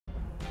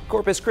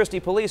Corpus Christi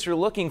police are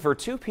looking for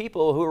two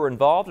people who are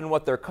involved in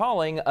what they're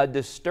calling a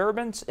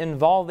disturbance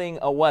involving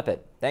a weapon.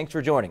 Thanks for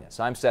joining us.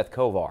 I'm Seth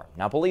Kovar.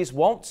 Now, police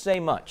won't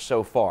say much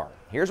so far.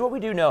 Here's what we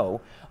do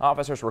know.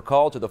 Officers were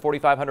called to the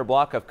 4500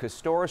 block of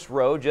Custorus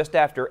Road just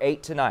after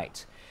 8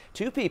 tonight.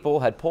 Two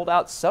people had pulled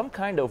out some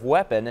kind of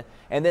weapon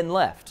and then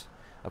left.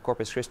 A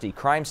Corpus Christi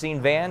crime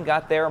scene van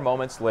got there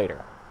moments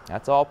later.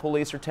 That's all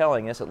police are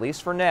telling us, at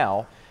least for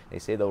now. They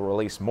say they'll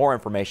release more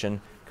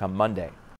information come Monday.